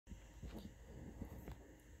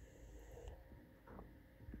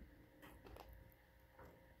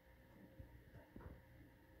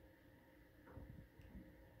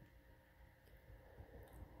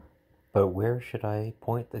But where should I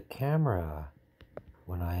point the camera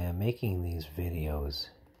when I am making these videos?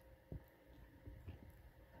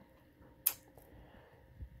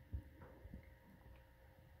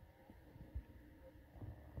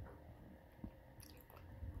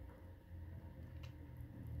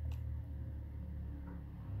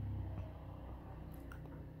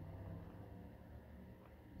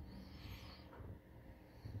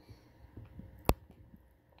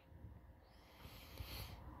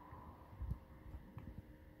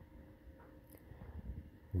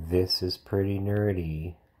 This is pretty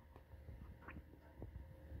nerdy.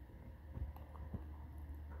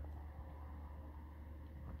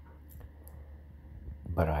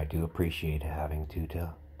 But I do appreciate having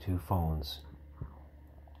two phones.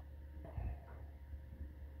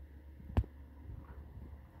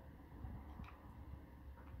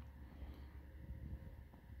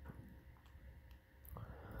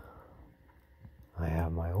 I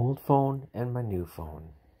have my old phone and my new phone.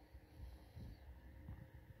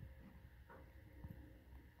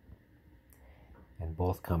 And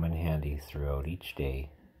both come in handy throughout each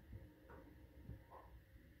day.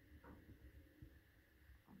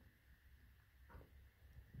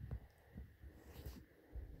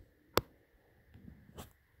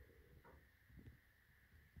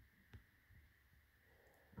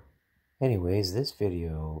 Anyways, this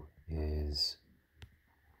video is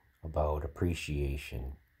about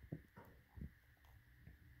appreciation.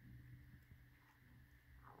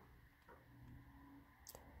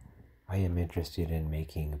 I am interested in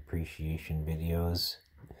making appreciation videos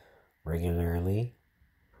regularly.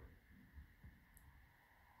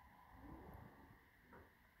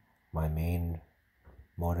 My main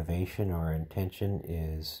motivation or intention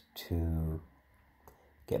is to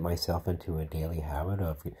get myself into a daily habit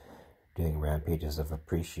of doing rampages of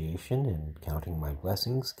appreciation and counting my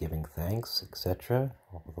blessings, giving thanks, etc.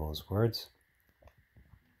 All those words.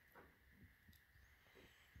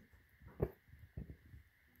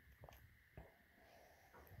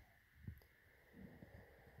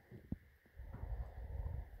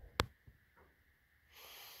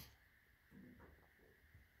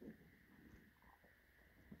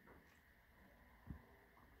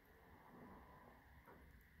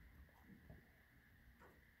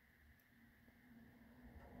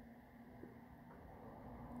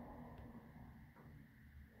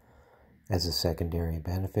 As a secondary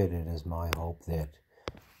benefit, it is my hope that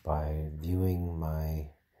by viewing my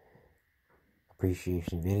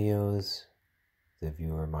appreciation videos, the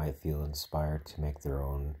viewer might feel inspired to make their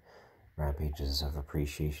own rampages of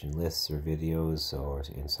appreciation lists or videos, or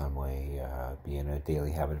in some way be in a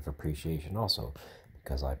daily habit of appreciation also,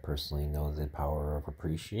 because I personally know the power of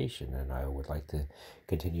appreciation and I would like to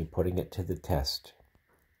continue putting it to the test.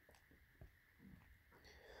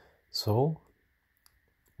 So,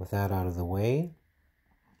 with that out of the way,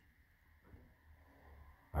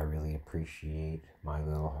 I really appreciate my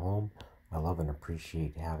little home. I love and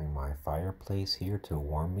appreciate having my fireplace here to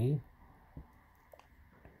warm me.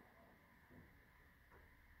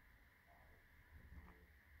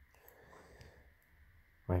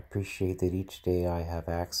 I appreciate that each day I have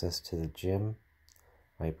access to the gym.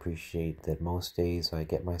 I appreciate that most days I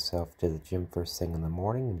get myself to the gym first thing in the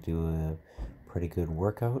morning and do a pretty good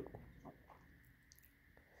workout.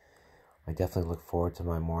 I definitely look forward to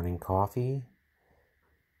my morning coffee.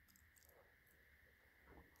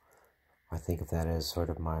 I think of that as sort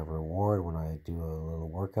of my reward. When I do a little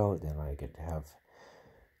workout, then I get to have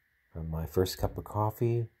my first cup of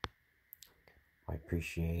coffee. I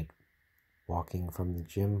appreciate walking from the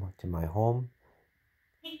gym to my home,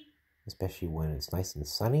 especially when it's nice and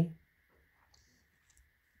sunny.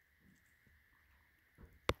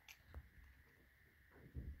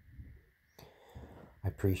 I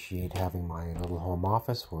appreciate having my little home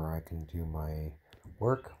office where I can do my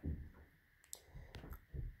work.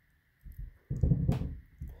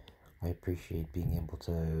 I appreciate being able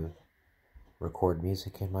to record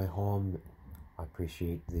music in my home. I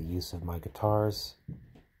appreciate the use of my guitars.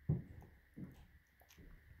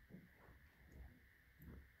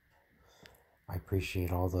 I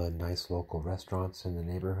appreciate all the nice local restaurants in the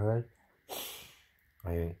neighborhood.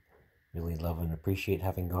 I really love and appreciate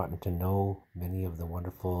having gotten to know many of the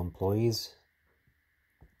wonderful employees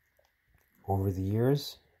over the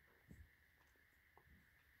years.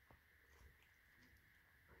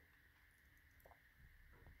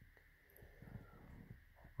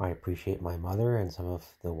 I appreciate my mother and some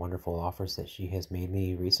of the wonderful offers that she has made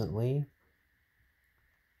me recently.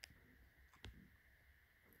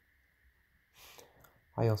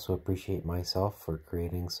 I also appreciate myself for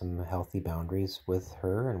creating some healthy boundaries with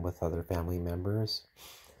her and with other family members.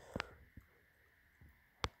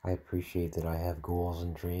 I appreciate that I have goals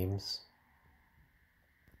and dreams.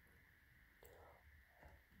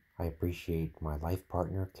 I appreciate my life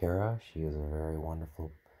partner, Kara. She is a very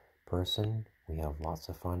wonderful person. We have lots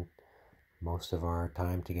of fun. Most of our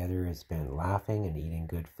time together is spent laughing and eating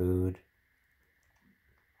good food.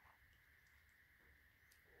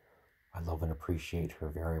 I love and appreciate her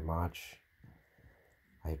very much.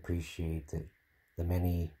 I appreciate the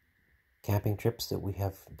many camping trips that we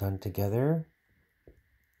have done together.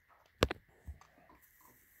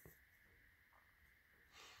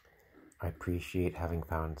 I appreciate having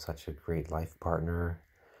found such a great life partner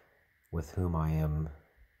with whom I am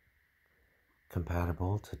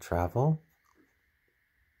compatible to travel.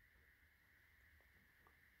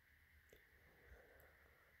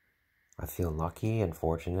 I feel lucky and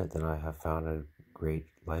fortunate that I have found a great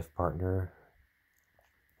life partner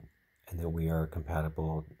and that we are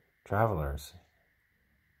compatible travelers.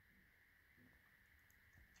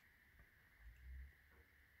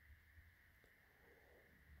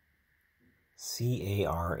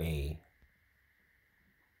 C-A-R-A.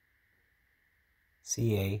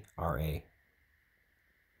 C-A-R-A.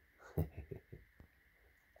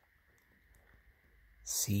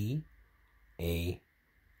 C-A-R-A.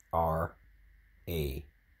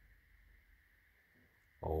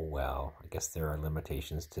 Oh well, I guess there are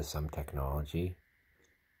limitations to some technology.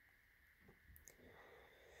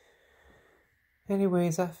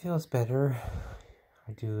 Anyways, that feels better.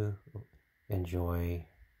 I do enjoy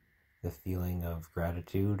the feeling of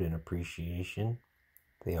gratitude and appreciation.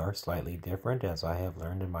 They are slightly different, as I have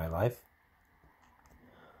learned in my life.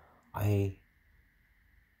 I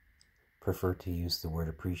prefer to use the word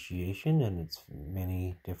appreciation and its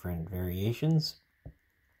many different variations.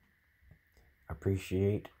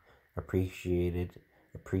 Appreciate, appreciated,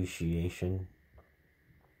 appreciation.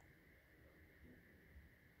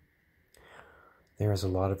 There is a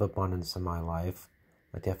lot of abundance in my life.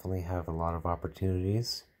 I definitely have a lot of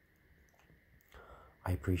opportunities.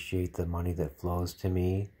 I appreciate the money that flows to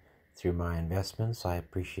me through my investments. I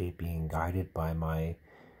appreciate being guided by my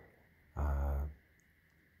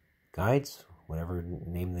guides, whatever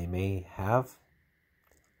name they may have.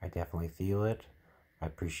 I definitely feel it. I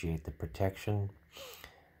appreciate the protection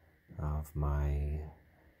of my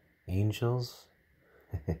angels.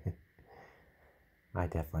 I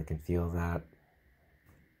definitely can feel that.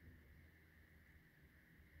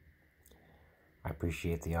 I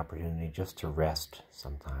appreciate the opportunity just to rest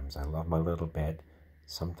sometimes. I love my little bed.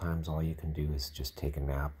 Sometimes all you can do is just take a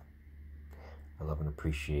nap. I love and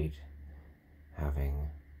appreciate having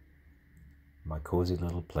my cozy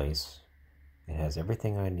little place. It has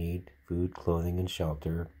everything I need: food, clothing, and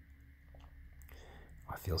shelter.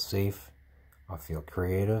 I feel safe. I feel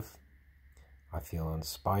creative. I feel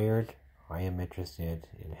inspired. I am interested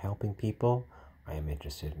in helping people. I am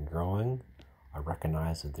interested in growing. I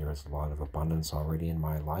recognize that there is a lot of abundance already in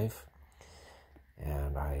my life,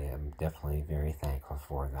 and I am definitely very thankful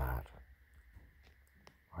for that.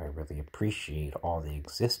 I really appreciate all the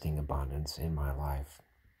existing abundance in my life,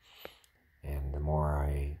 and the more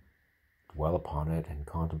I dwell upon it and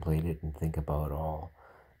contemplate it and think about all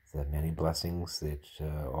the many blessings that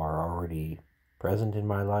are already present in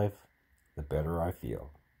my life, the better I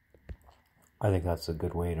feel. I think that's a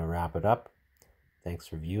good way to wrap it up. Thanks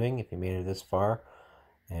for viewing if you made it this far,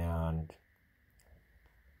 and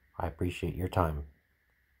I appreciate your time.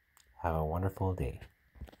 Have a wonderful day.